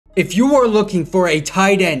If you are looking for a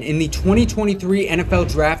tight end in the 2023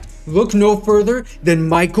 NFL Draft, look no further than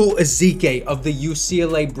Michael Ezeike of the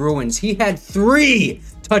UCLA Bruins. He had 3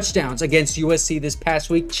 touchdowns against USC this past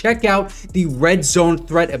week. Check out the red zone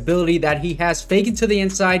threat ability that he has. Fake it to the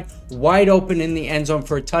inside, wide open in the end zone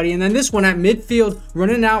for a tutty. And then this one at midfield,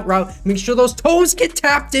 running out route. Make sure those toes get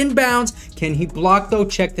tapped inbounds. Can he block though?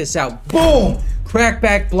 Check this out. Boom!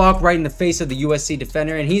 Crackback block right in the face of the USC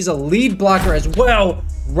defender. And he's a lead blocker as well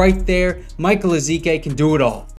right there. Michael Ezeike can do it all.